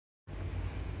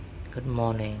Good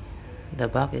morning. The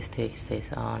bug still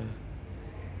stays on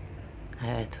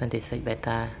iOS 26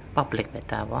 beta, public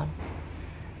beta 1,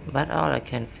 but all I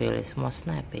can feel is more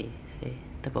snappy. See,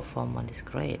 the performance is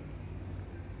great.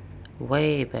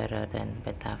 Way better than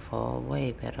beta 4,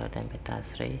 way better than beta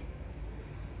 3.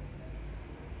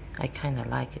 I kinda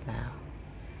like it now.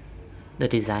 The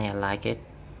design, I like it.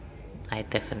 I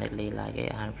definitely like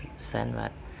it 100%,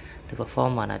 but the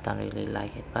performance I don't really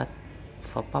like it. But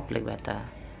for public beta,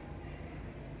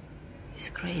 it's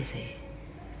crazy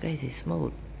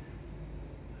smooth.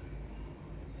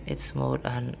 It's smooth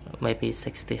and maybe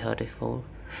 60 Hz full.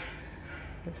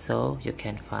 So you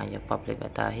can find your public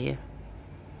beta here.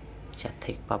 Just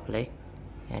take public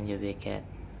and you will get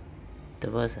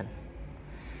the version.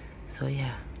 So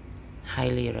yeah,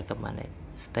 highly recommend it.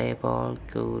 Stable,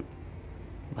 good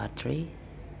battery.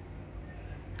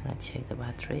 I check the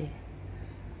battery.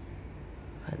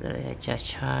 I just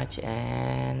charge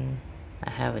and I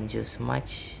haven't used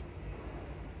much.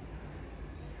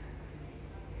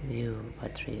 View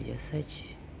battery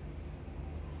usage.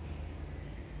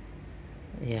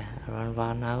 Yeah, around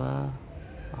 1 hour,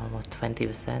 almost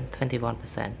 20%,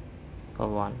 21% for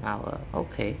 1 hour.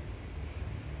 Okay.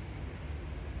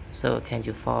 So can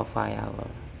you 4 or 5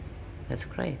 hours? That's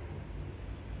great.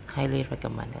 Highly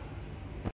recommend it.